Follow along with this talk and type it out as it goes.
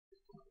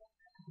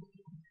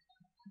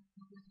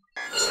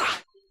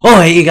Oh,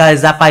 hey you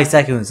guys, that 5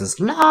 seconds is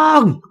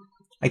long!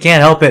 I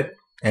can't help it.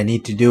 I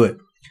need to do it.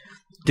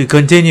 To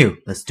continue,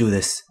 let's do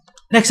this.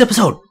 Next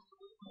episode!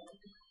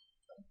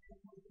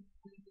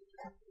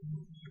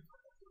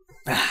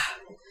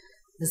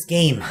 This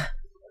game.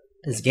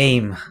 This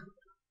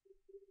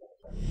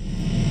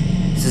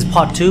is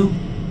part 2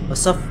 of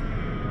stuff?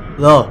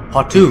 No,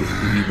 part 2,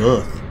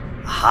 Rebirth.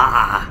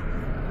 Aha!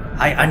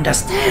 I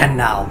understand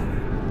now.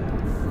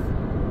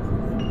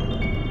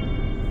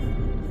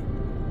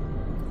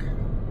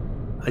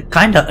 I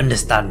kinda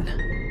understand.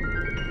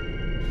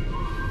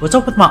 What's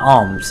up with my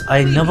arms?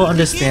 I never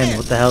understand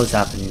what the hell is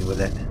happening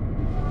with it.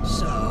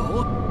 So,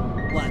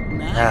 what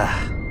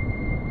now?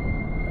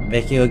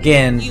 Make you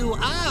again. You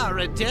are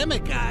a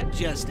demigod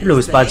just Hello,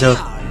 as they Spajo.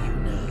 are, you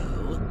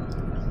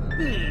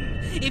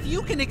know. If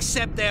you can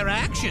accept their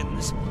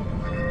actions,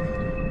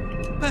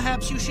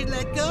 perhaps you should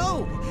let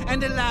go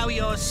and allow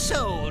your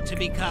soul to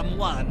become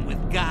one with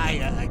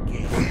Gaia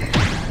again.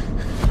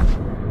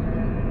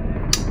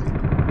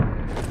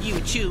 You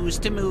choose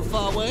to move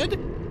forward?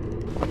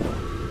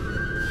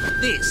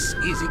 This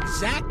is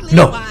exactly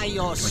why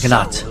your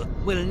soul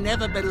will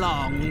never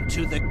belong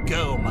to the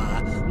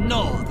Goma,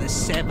 nor the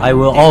Seven. I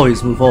will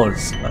always move forward.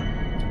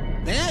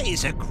 There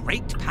is a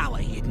great power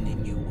hidden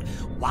in you,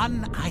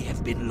 one I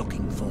have been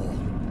looking for.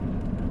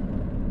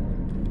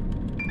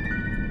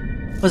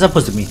 What's that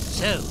supposed to mean?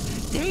 So,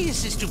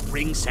 this is to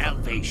bring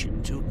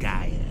salvation to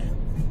Gaia.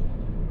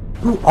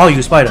 Who are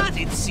you, Spider? But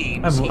it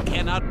seems he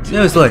cannot do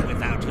Seriously. it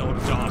without your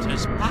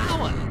daughter's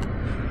power.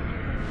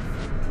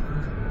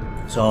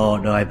 So,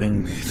 do I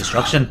bring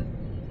destruction?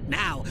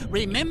 Now,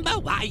 remember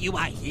why you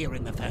are here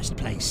in the first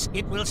place.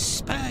 It will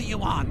spur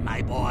you on,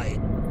 my boy.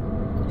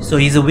 So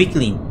he's a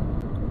weakling.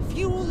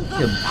 Fuel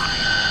the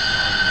fire.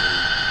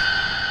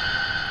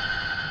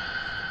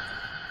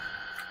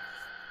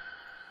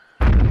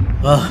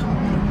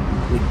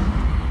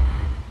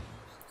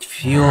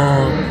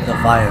 Fuel the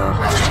fire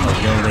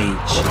of your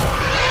rage.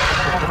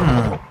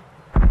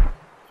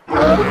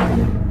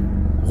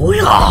 Oh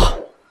yeah!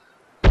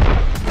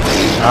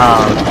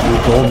 You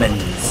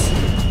Domans.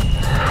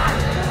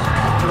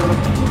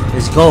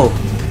 Let's go,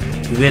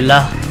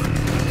 Gorilla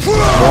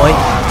boy.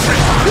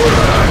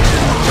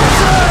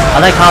 I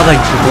like how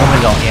like the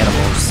Domans are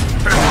animals.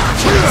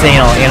 Saying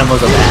all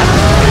animals are bad.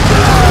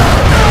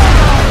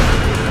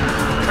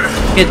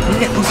 Get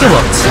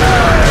looked.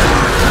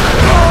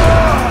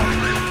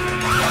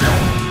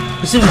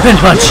 Pacific Wind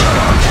Punch.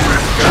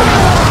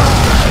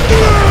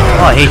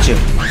 Oh, I hate you.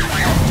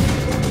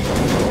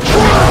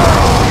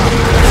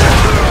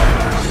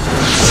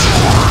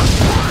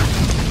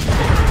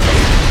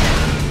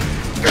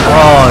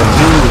 Oh,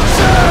 you.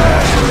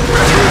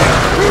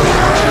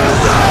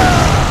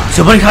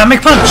 Somebody can't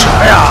make punch.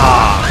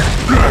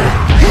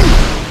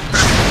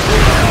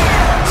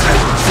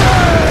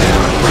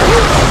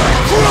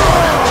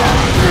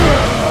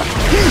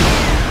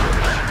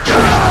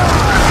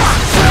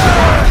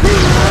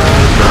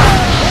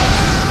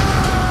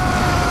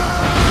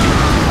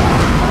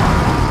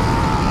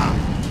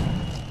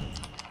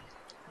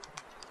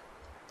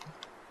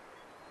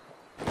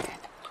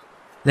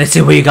 Let's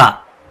see what you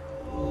got.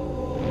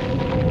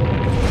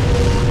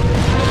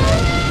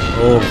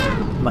 Oh,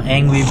 my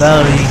angry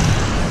belly.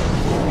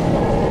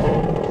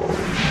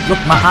 Look,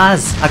 my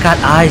eyes. I got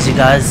eyes, you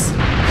guys.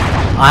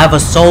 I have a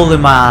soul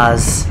in my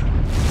eyes.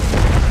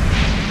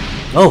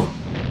 Oh,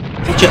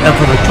 get your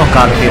elephant trunk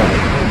out of here.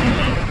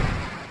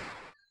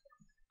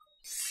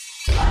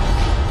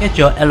 Get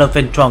your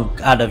elephant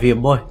trunk out of here,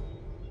 boy.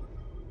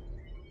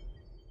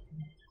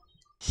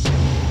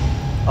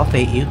 I'll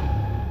fate you.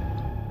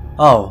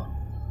 Oh.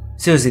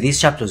 Seriously, these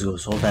chapters go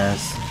so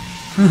fast.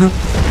 Let's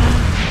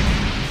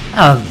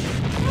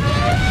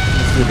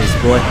do this,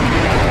 boy.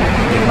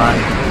 Come on.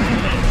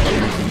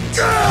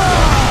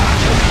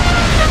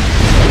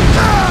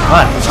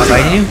 What? I'm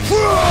fighting you?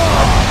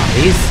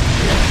 Please?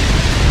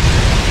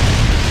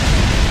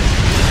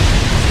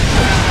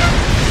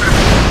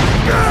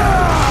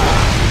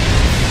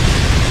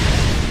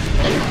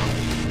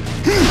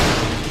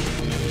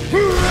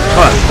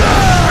 Come on.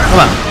 Come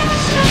on.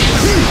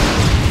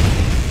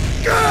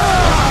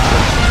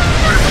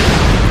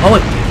 Oh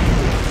wait!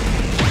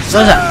 What is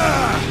that?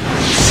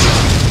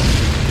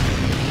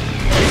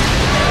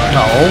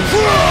 No.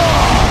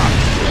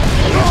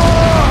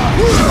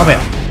 Come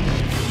here.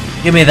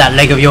 Give me that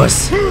leg of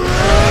yours.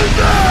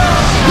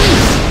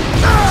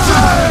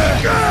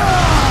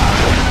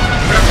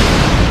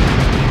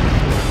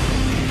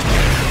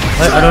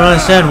 Wait, I don't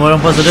understand what I'm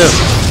supposed to do.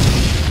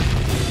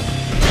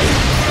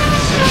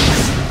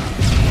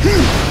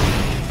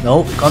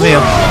 No, come here.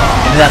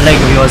 Give me that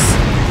leg of yours.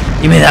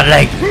 Give me that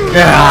leg.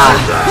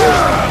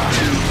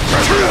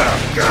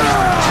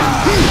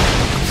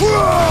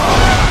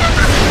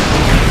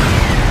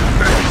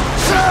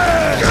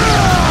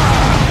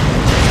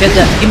 Get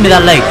that. Give me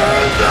that leg.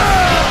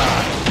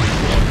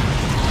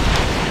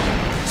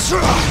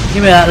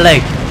 Give me that leg.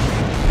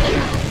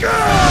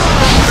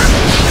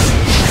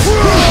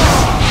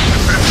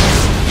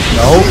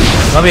 No.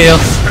 Come here.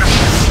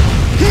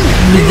 Give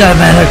me that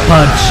magic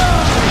punch.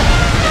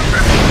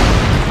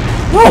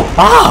 Whoa!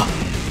 Ah!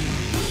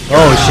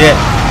 Oh shit!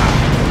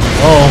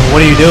 Oh,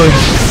 what are you doing?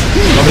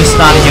 Don't be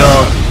snotting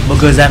your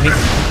boogers at me.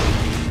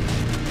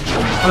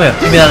 Come here,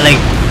 give me that leg.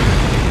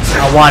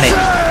 I want it.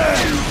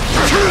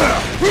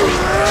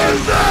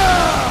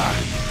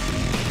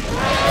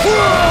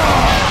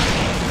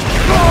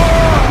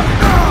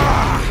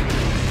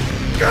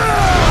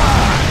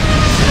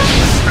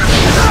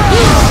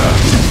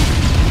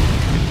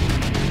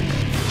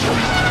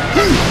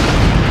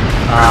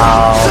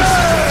 Ow.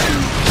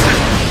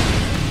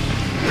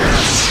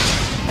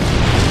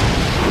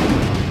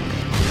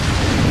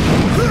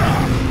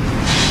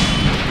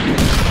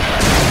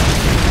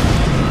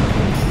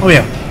 Oh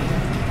yeah.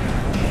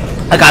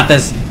 I got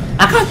this.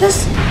 I got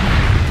this.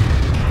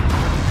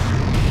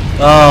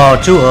 Oh,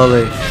 too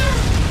early.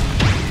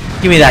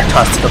 Give me that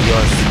tusk of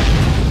yours.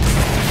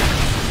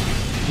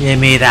 Give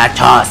me that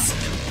tusk.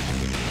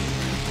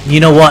 You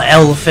know what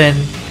elephant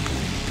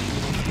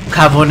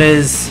cavern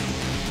is?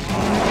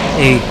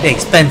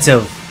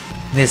 Expensive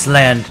in this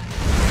land.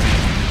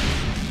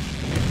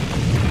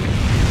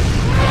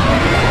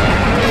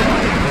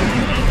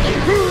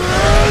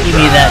 Give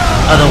me that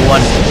other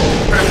one.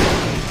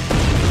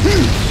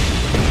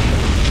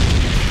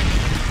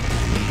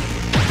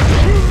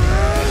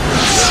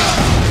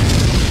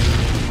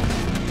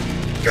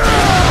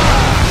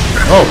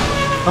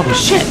 Oh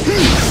shit!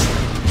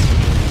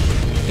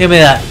 Give me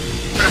that.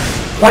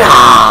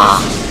 Voila!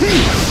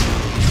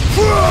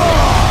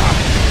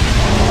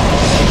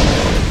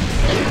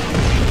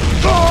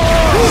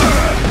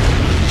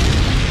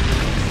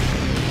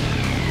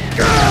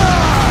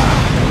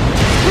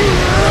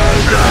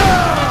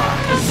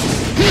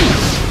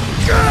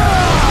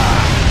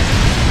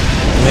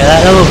 Where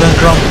that elephant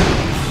from?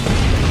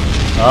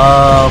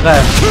 Oh,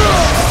 okay.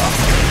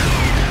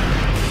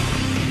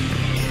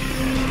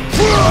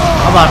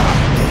 Come on.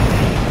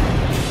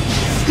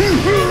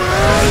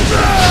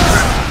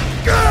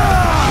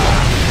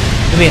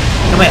 Come here,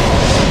 come here.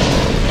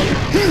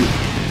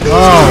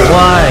 Oh,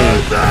 why?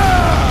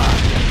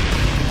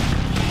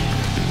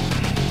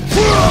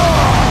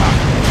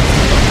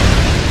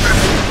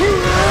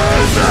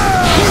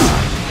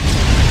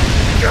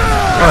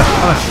 Come here,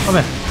 come here, come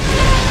here.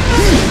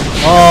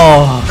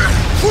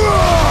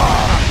 Oh.